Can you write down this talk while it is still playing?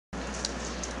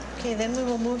Okay, then we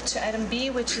will move to item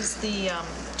B, which is the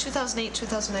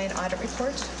 2008-2009 audit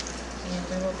report. And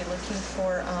we will be looking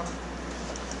for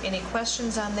any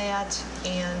questions on that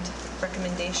and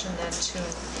recommendation then to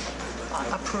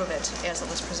approve it as it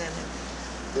was presented.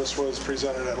 This was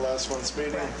presented at last month's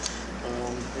meeting. Correct.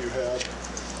 You had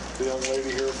the young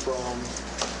lady here from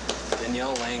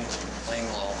Danielle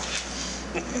Langlow.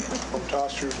 from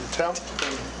Tosters and Temp,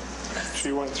 and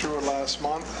she went through it last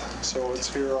month, so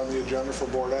it's here on the agenda for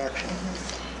board action.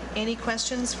 Any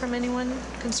questions from anyone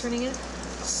concerning it?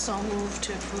 So moved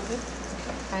to approve it.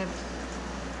 I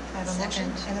have a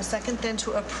motion and a second then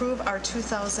to approve our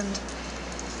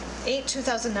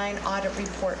 2008-2009 audit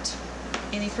report.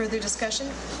 Any further discussion?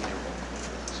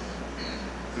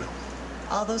 No.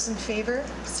 All those in favor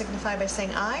signify by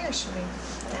saying aye, or should we?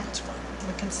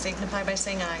 We can signify by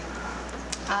saying aye.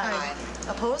 Aye.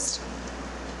 Opposed?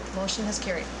 Motion has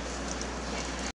carried.